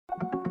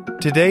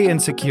Today in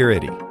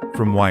Security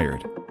from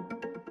Wired.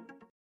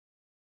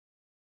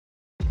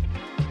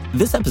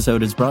 This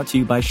episode is brought to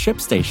you by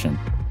ShipStation.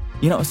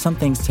 You know, some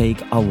things take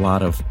a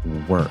lot of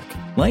work,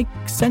 like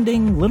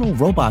sending little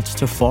robots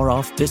to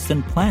far-off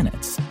distant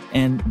planets.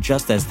 And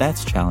just as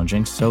that's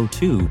challenging, so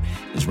too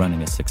is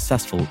running a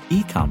successful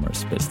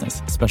e-commerce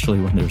business, especially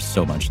when there's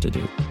so much to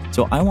do.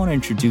 So I want to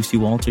introduce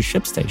you all to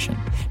ShipStation.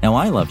 Now,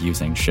 I love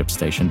using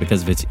ShipStation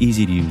because of its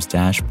easy-to-use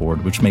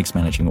dashboard, which makes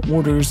managing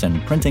orders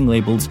and printing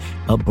labels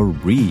a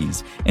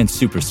breeze and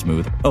super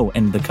smooth. Oh,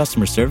 and the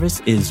customer service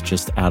is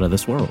just out of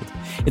this world.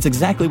 It's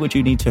exactly what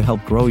you need to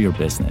help grow your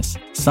business.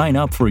 Sign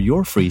up for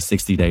your free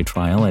 60-day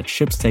trial at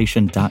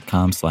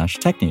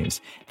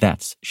shipstation.com/technews.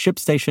 That's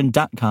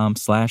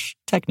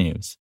shipstation.com/technews.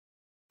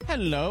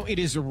 Hello, it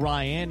is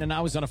Ryan, and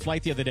I was on a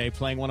flight the other day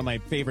playing one of my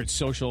favorite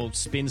social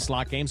spin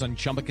slot games on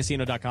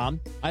ChumbaCasino.com.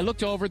 I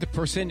looked over at the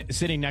person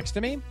sitting next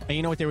to me, and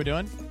you know what they were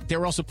doing? They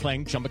were also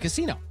playing Chumba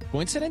Casino.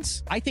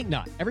 Coincidence? I think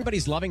not.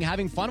 Everybody's loving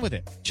having fun with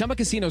it. Chumba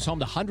Casino is home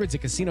to hundreds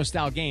of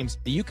casino-style games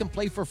that you can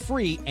play for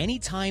free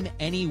anytime,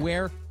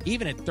 anywhere,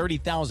 even at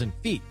 30,000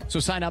 feet.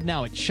 So sign up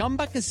now at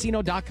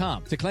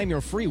ChumbaCasino.com to claim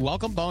your free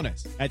welcome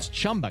bonus. That's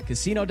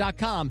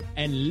ChumbaCasino.com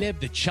and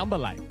live the Chumba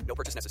life. No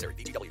purchase necessary.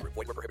 VGW. Void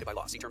where prohibited by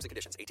law. See terms and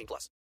conditions.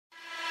 18+.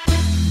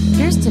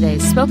 Here's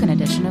today's spoken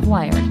edition of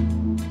Wired.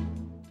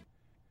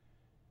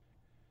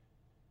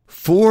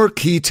 4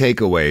 key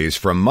takeaways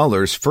from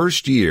Mueller's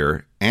first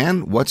year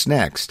and what's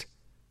next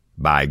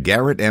by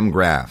Garrett M.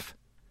 Graff.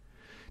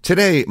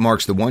 Today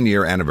marks the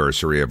 1-year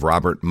anniversary of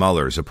Robert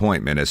Mueller's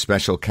appointment as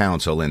special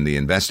counsel in the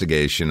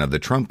investigation of the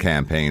Trump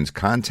campaign's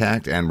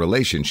contact and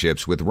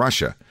relationships with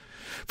Russia.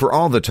 For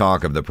all the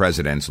talk of the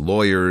president's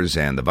lawyers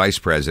and the vice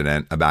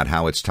president about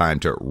how it's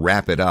time to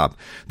wrap it up,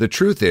 the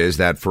truth is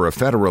that for a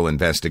federal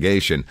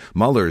investigation,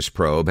 Mueller's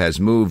probe has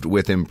moved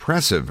with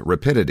impressive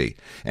rapidity.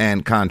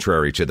 And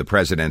contrary to the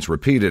president's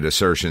repeated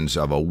assertions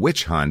of a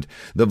witch hunt,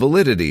 the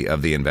validity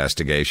of the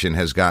investigation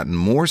has gotten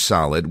more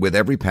solid with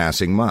every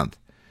passing month.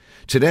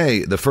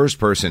 Today, the first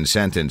person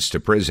sentenced to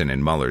prison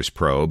in Mueller's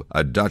probe,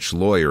 a Dutch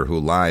lawyer who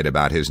lied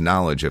about his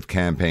knowledge of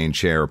campaign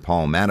chair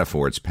Paul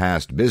Manafort's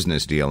past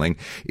business dealing,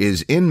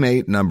 is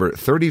inmate number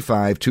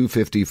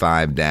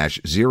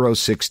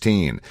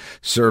 35255-016,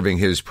 serving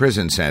his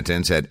prison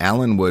sentence at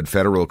Allenwood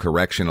Federal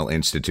Correctional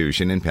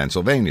Institution in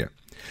Pennsylvania.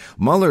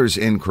 Mueller's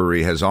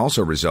inquiry has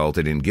also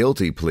resulted in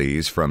guilty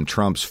pleas from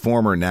Trump's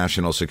former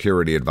national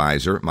security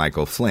advisor,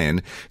 Michael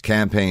Flynn,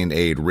 campaign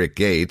aide Rick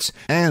Gates,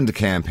 and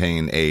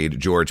campaign aide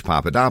George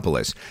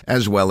Papadopoulos,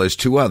 as well as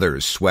 2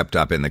 others swept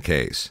up in the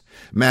case.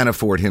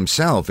 Manafort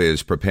himself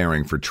is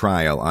preparing for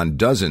trial on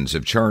dozens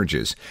of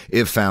charges.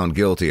 If found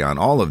guilty on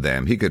all of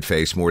them, he could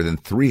face more than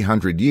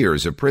 300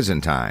 years of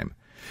prison time.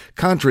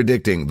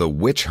 Contradicting the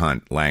witch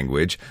hunt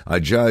language, a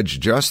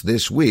judge just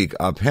this week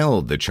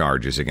upheld the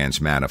charges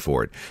against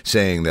Manafort,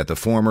 saying that the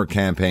former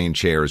campaign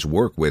chair's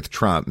work with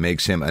Trump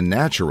makes him a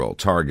natural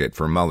target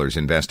for Mueller's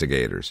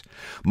investigators.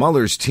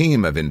 Mueller's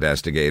team of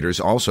investigators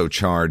also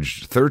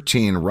charged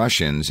 13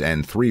 Russians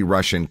and 3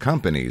 Russian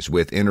companies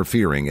with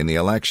interfering in the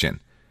election.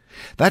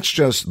 That's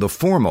just the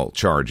formal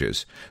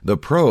charges. The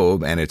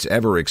probe and its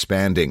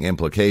ever-expanding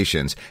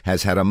implications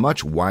has had a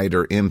much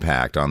wider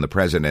impact on the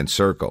president's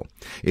circle.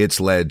 It's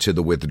led to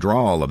the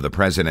withdrawal of the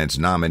president's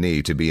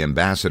nominee to be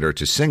ambassador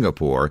to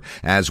Singapore,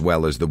 as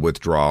well as the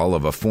withdrawal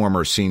of a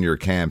former senior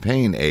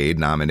campaign aide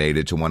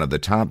nominated to one of the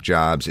top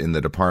jobs in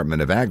the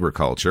Department of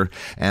Agriculture,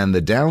 and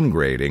the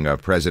downgrading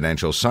of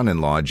presidential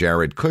son-in-law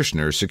Jared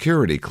Kushner's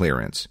security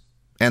clearance.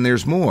 And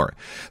there's more.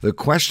 The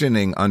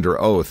questioning under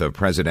oath of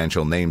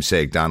presidential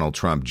namesake Donald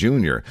Trump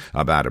Jr.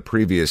 about a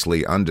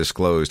previously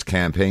undisclosed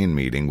campaign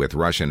meeting with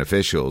Russian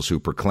officials who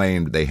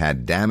proclaimed they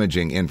had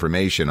damaging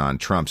information on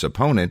Trump's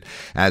opponent,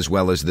 as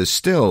well as the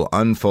still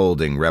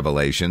unfolding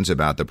revelations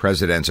about the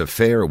president's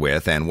affair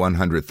with and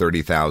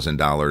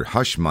 $130,000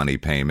 hush money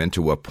payment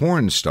to a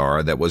porn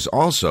star that was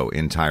also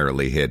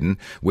entirely hidden,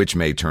 which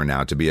may turn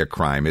out to be a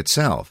crime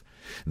itself.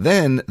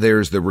 Then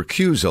there's the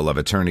recusal of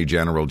Attorney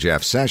General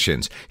Jeff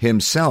Sessions,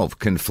 himself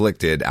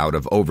conflicted out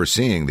of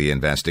overseeing the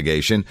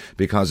investigation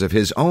because of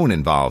his own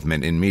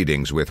involvement in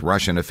meetings with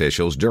Russian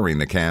officials during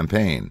the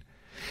campaign.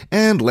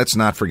 And let's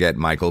not forget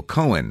Michael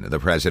Cohen, the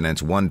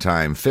president's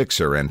one-time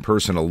fixer and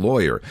personal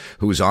lawyer,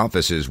 whose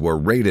offices were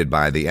raided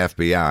by the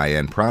FBI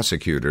and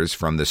prosecutors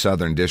from the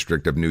Southern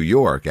District of New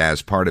York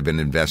as part of an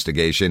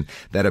investigation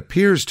that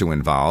appears to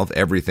involve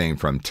everything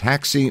from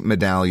taxi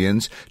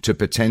medallions to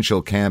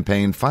potential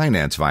campaign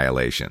finance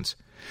violations.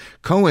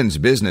 Cohen's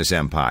business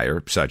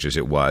empire, such as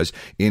it was,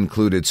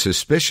 included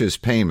suspicious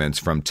payments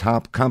from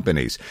top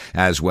companies,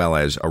 as well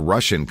as a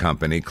Russian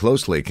company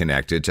closely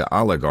connected to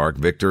oligarch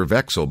Viktor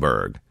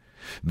Vekselberg.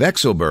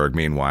 Vekselberg,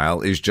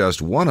 meanwhile, is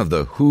just one of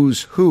the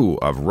who's who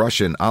of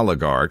Russian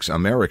oligarchs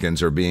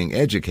Americans are being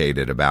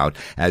educated about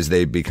as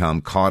they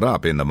become caught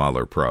up in the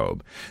Mueller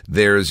probe.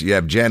 There's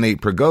Yevgeny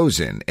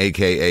Prigozhin,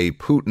 a.k.a.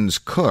 Putin's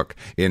cook,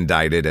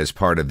 indicted as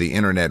part of the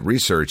Internet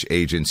Research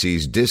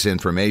Agency's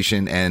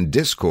disinformation and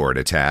discord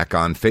attack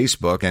on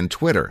Facebook and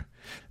Twitter.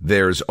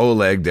 There's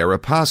Oleg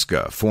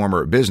Deripaska,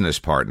 former business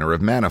partner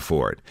of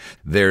Manafort.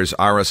 There's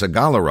Aras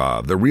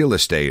Agalarov, the real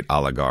estate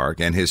oligarch,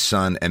 and his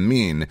son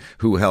Emin,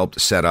 who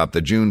helped set up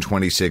the June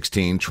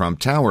 2016 Trump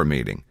Tower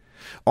meeting.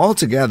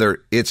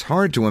 Altogether, it's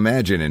hard to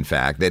imagine, in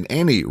fact, that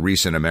any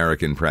recent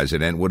American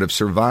president would have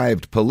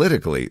survived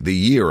politically the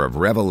year of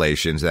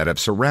revelations that have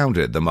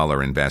surrounded the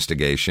Mueller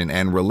investigation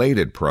and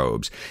related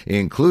probes,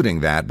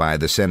 including that by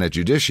the Senate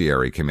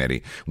Judiciary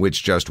Committee,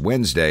 which just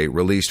Wednesday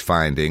released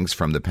findings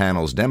from the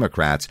panel's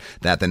Democrats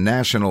that the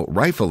National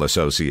Rifle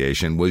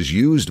Association was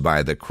used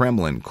by the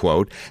Kremlin,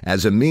 quote,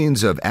 as a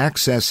means of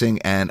accessing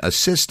and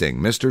assisting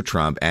Mr.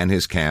 Trump and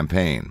his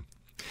campaign.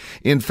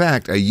 In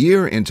fact, a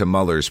year into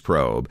Mueller's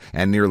probe,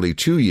 and nearly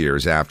 2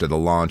 years after the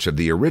launch of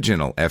the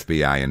original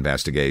FBI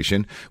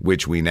investigation,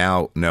 which we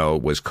now know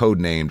was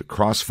codenamed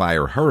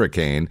Crossfire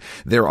Hurricane,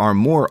 there are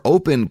more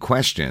open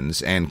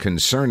questions and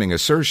concerning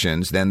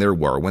assertions than there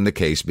were when the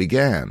case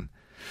began.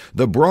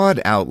 The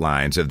broad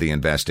outlines of the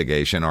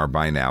investigation are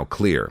by now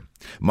clear.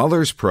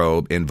 Mueller's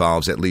probe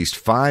involves at least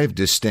 5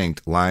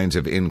 distinct lines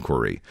of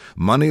inquiry: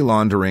 money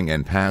laundering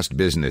and past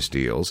business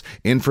deals,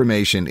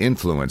 information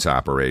influence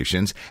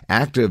operations,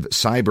 active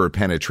cyber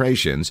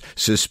penetrations,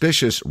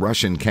 suspicious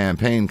Russian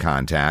campaign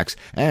contacts,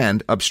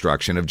 and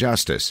obstruction of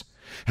justice.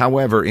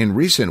 However, in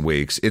recent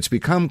weeks, it's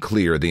become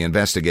clear the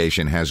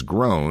investigation has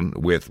grown,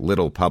 with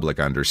little public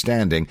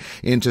understanding,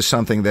 into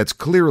something that's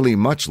clearly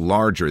much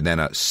larger than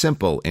a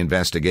simple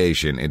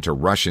investigation into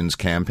Russians'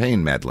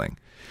 campaign meddling.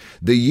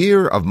 The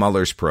year of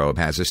Mueller's probe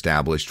has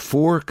established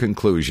 4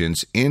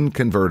 conclusions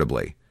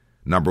inconvertibly.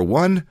 Number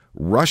 1,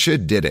 Russia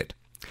did it.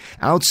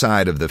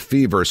 Outside of the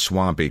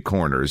fever-swampy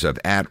corners of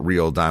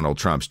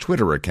 @RealDonaldTrump's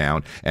Twitter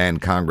account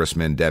and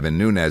Congressman Devin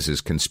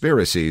Nunes's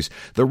conspiracies,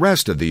 the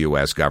rest of the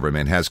U.S.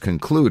 government has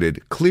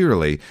concluded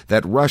clearly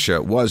that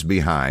Russia was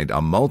behind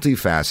a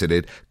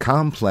multifaceted,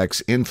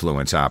 complex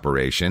influence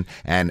operation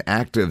and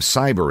active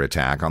cyber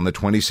attack on the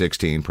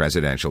 2016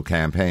 presidential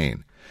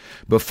campaign.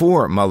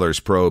 Before Mueller's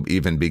probe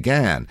even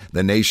began,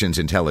 the nation's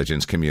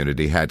intelligence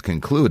community had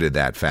concluded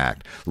that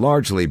fact,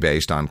 largely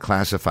based on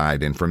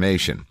classified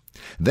information.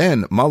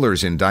 Then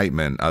Mueller's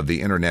indictment of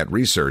the Internet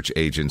Research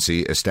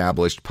Agency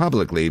established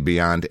publicly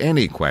beyond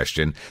any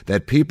question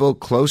that people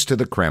close to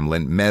the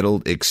Kremlin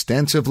meddled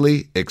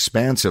extensively,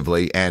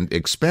 expansively, and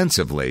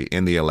expensively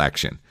in the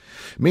election.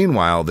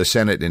 Meanwhile, the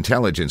Senate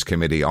Intelligence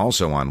Committee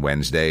also on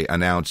Wednesday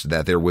announced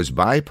that there was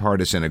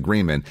bipartisan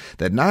agreement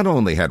that not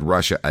only had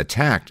Russia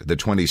attacked the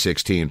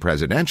 2016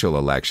 presidential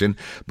election,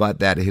 but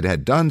that it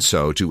had done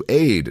so to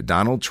aid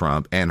Donald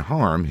Trump and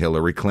harm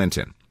Hillary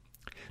Clinton.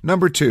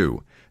 Number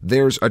 2,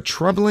 there's a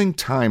troubling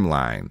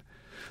timeline.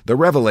 The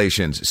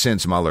revelations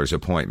since Mueller's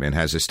appointment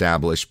has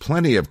established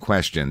plenty of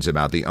questions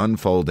about the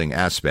unfolding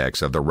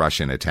aspects of the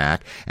Russian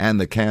attack and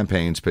the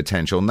campaign's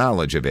potential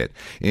knowledge of it,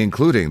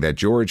 including that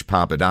George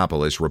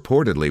Papadopoulos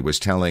reportedly was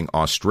telling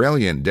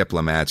Australian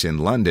diplomats in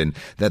London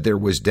that there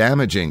was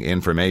damaging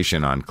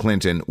information on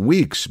Clinton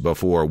weeks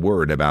before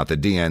word about the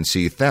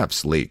DNC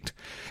thefts leaked.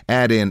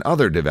 Add in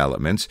other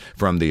developments,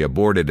 from the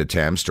aborted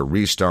attempts to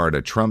restart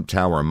a Trump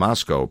Tower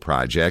Moscow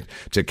project,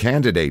 to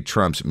candidate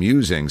Trump's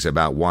musings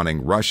about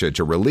wanting Russia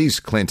to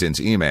release Clinton's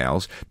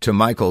emails, to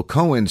Michael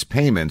Cohen's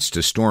payments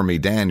to Stormy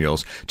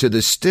Daniels, to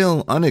the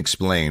still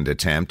unexplained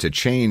attempt to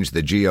change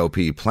the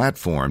GOP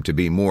platform to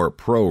be more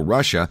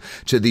pro-Russia,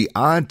 to the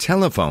odd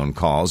telephone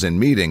calls and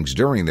meetings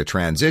during the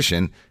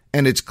transition,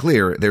 and it's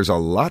clear there's a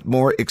lot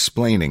more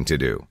explaining to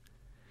do.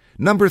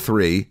 Number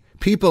 3,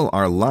 people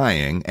are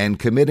lying and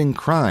committing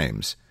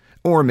crimes.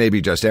 Or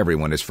maybe just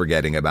everyone is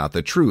forgetting about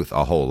the truth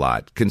a whole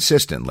lot,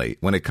 consistently,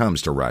 when it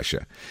comes to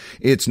Russia.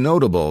 It's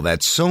notable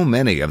that so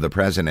many of the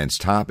president's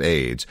top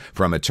aides,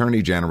 from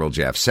Attorney General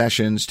Jeff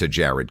Sessions to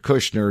Jared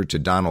Kushner to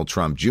Donald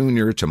Trump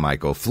Jr. to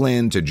Michael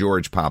Flynn to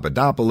George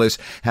Papadopoulos,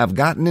 have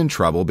gotten in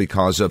trouble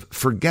because of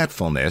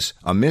forgetfulness,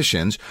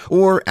 omissions,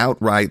 or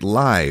outright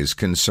lies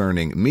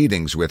concerning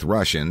meetings with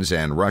Russians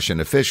and Russian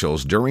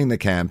officials during the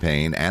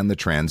campaign and the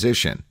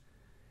transition.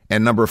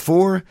 And number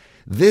 4,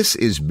 this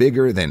is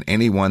bigger than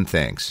anyone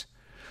thinks.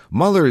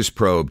 Mueller's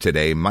probe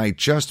today might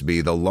just be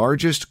the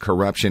largest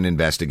corruption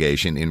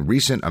investigation in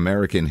recent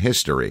American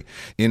history,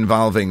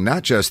 involving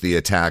not just the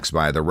attacks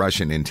by the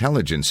Russian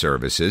intelligence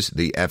services,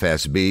 the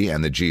FSB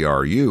and the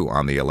GRU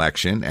on the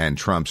election and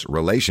Trump's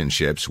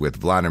relationships with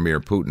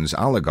Vladimir Putin's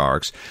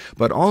oligarchs,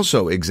 but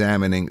also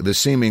examining the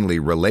seemingly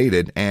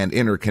related and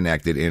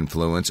interconnected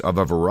influence of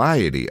a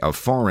variety of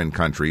foreign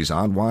countries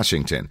on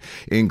Washington,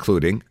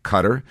 including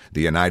Qatar,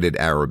 the United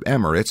Arab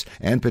Emirates,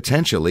 and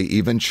potentially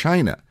even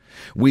China.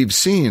 We've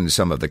seen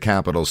some of the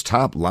capital's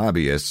top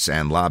lobbyists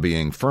and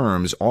lobbying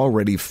firms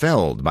already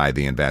felled by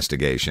the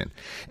investigation.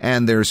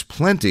 And there's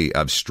plenty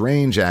of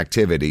strange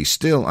activity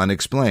still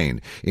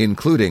unexplained,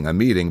 including a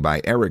meeting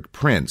by Eric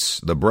Prince,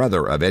 the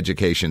brother of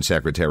Education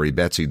Secretary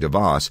Betsy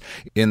DeVos,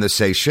 in the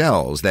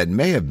Seychelles that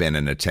may have been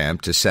an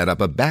attempt to set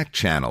up a back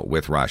channel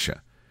with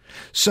Russia.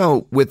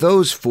 So, with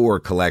those 4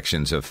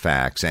 collections of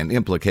facts and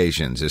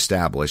implications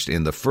established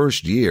in the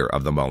first year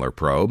of the Mueller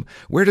probe,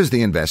 where does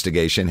the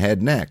investigation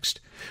head next?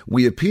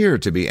 We appear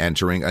to be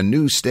entering a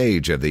new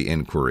stage of the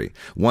inquiry,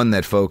 one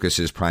that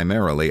focuses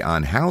primarily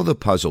on how the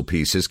puzzle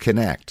pieces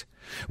connect.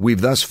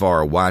 We've thus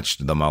far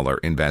watched the Mueller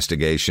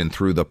investigation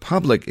through the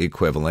public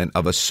equivalent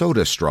of a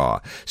soda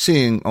straw,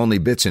 seeing only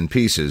bits and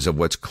pieces of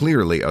what's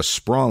clearly a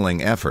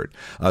sprawling effort,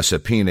 a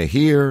subpoena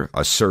here,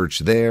 a search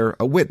there,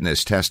 a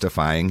witness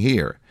testifying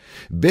here.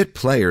 Bit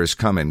players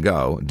come and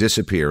go,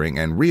 disappearing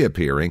and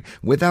reappearing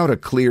without a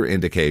clear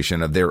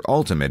indication of their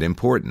ultimate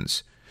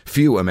importance.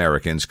 Few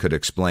Americans could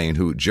explain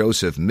who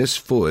Joseph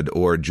Misfood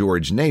or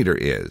George Nader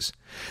is.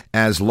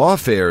 As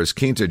Lawfare's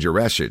Quinta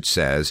Jurecic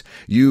says,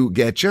 you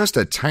get just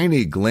a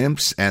tiny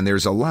glimpse and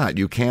there's a lot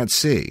you can't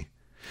see.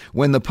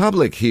 When the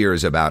public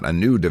hears about a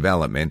new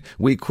development,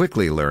 we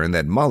quickly learn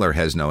that Mueller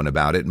has known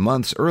about it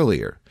months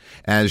earlier.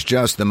 As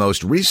just the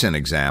most recent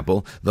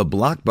example, the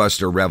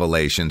blockbuster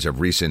revelations of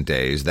recent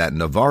days that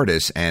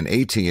Novartis and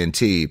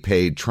AT&T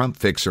paid Trump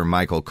fixer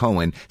Michael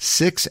Cohen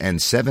 6- and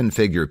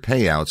 7-figure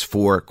payouts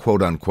for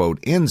quote-unquote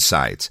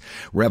insights,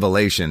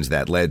 revelations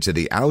that led to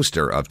the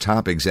ouster of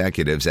top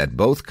executives at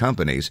both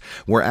companies,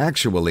 were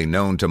actually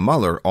known to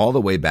Mueller all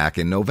the way back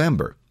in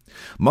November.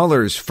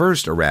 Mueller's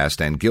first arrest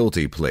and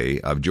guilty plea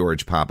of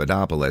George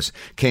Papadopoulos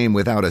came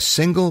without a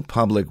single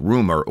public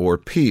rumor or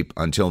peep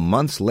until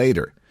months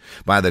later.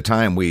 By the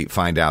time we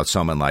find out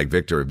someone like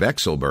Victor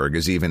Vekselberg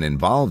is even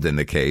involved in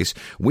the case,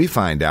 we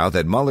find out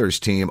that Mueller's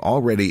team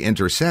already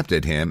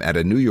intercepted him at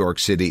a New York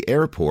City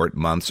airport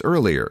months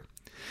earlier.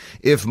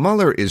 If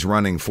Mueller is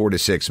running 4 to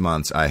 6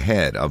 months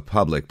ahead of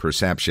public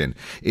perception,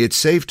 it's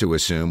safe to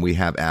assume we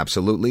have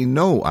absolutely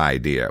no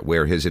idea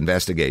where his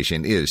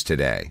investigation is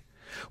today.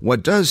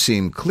 What does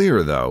seem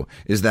clear, though,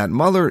 is that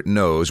Mueller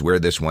knows where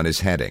this one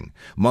is heading.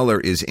 Mueller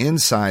is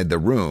inside the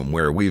room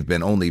where we've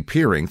been only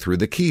peering through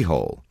the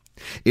keyhole.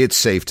 It's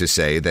safe to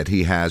say that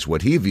he has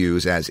what he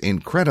views as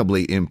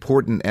incredibly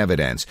important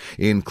evidence,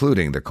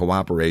 including the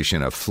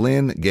cooperation of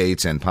Flynn,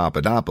 Gates, and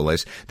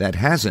Papadopoulos that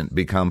hasn't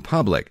become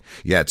public,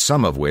 yet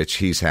some of which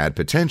he's had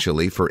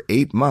potentially for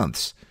 8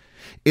 months.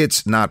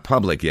 It's not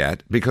public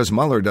yet because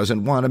Mueller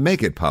doesn't want to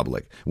make it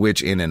public,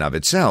 which in and of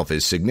itself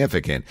is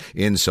significant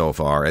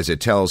insofar as it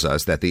tells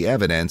us that the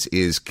evidence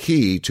is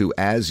key to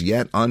as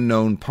yet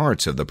unknown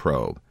parts of the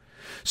probe.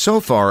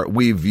 So far,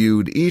 we've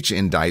viewed each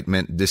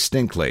indictment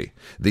distinctly.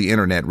 The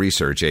Internet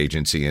Research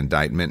Agency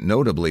indictment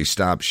notably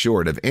stopped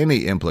short of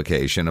any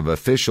implication of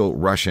official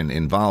Russian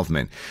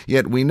involvement,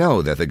 yet we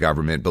know that the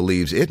government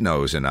believes it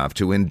knows enough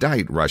to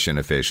indict Russian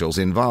officials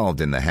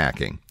involved in the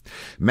hacking.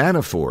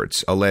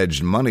 Manafort's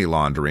alleged money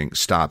laundering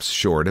stops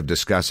short of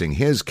discussing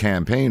his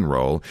campaign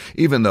role,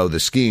 even though the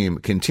scheme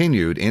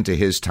continued into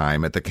his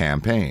time at the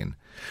campaign.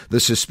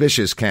 The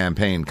suspicious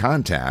campaign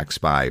contacts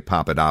by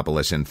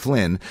Papadopoulos and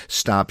Flynn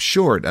stop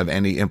short of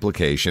any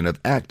implication of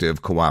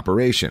active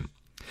cooperation.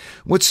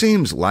 What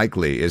seems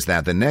likely is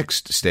that the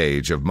next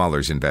stage of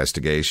Mueller's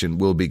investigation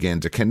will begin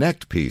to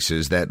connect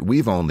pieces that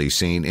we've only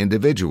seen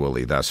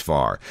individually thus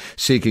far,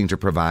 seeking to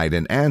provide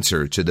an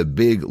answer to the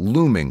big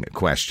looming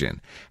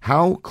question: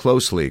 how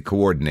closely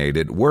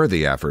coordinated were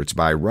the efforts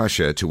by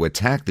Russia to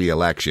attack the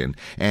election,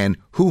 and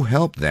who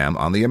helped them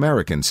on the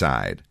American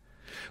side?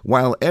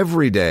 While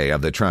every day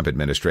of the Trump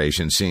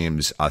administration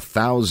seems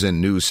 1,000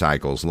 news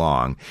cycles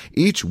long,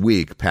 each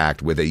week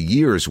packed with a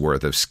year's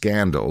worth of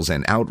scandals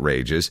and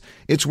outrages,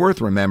 it's worth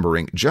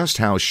remembering just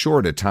how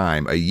short a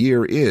time a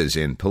year is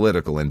in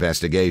political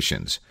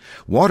investigations.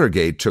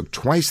 Watergate took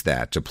twice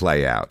that to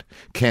play out.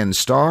 Ken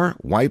Starr,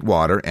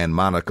 Whitewater, and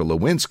Monica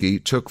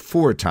Lewinsky took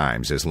 4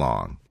 times as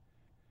long.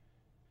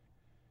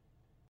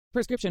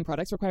 Prescription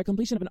products require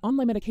completion of an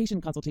online medication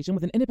consultation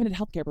with an independent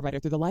healthcare provider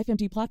through the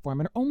LifeMD platform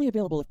and are only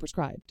available if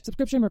prescribed.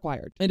 Subscription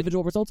required.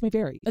 Individual results may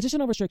vary.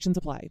 Additional restrictions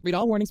apply. Read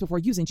all warnings before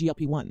using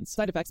GLP-1s.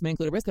 Side effects may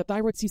include a risk of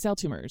thyroid C-cell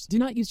tumors. Do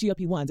not use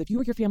GLP-1s if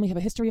you or your family have a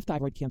history of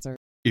thyroid cancer.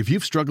 If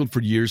you've struggled for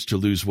years to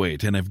lose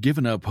weight and have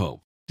given up hope,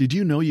 did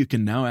you know you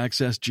can now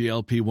access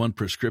GLP-1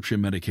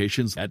 prescription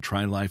medications at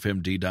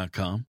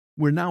TryLifeMD.com?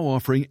 We're now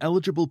offering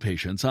eligible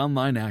patients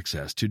online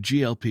access to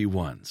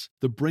GLP-1s,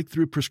 the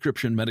breakthrough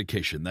prescription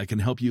medication that can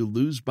help you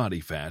lose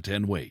body fat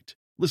and weight.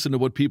 Listen to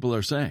what people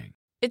are saying.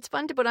 It's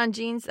fun to put on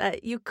jeans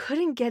that you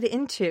couldn't get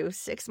into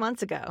 6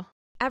 months ago.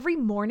 Every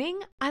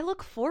morning, I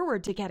look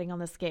forward to getting on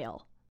the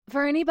scale.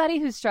 For anybody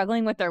who's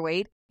struggling with their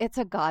weight, it's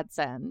a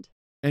godsend.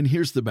 And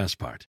here's the best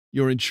part.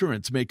 Your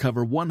insurance may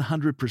cover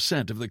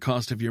 100% of the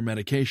cost of your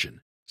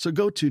medication. So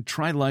go to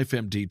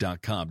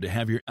TryLifeMD.com to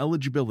have your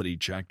eligibility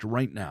checked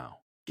right now.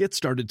 Get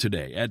started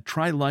today at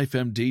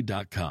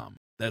TryLifeMD.com.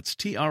 That's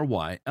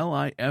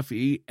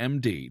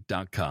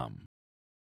TryLifeMD.com.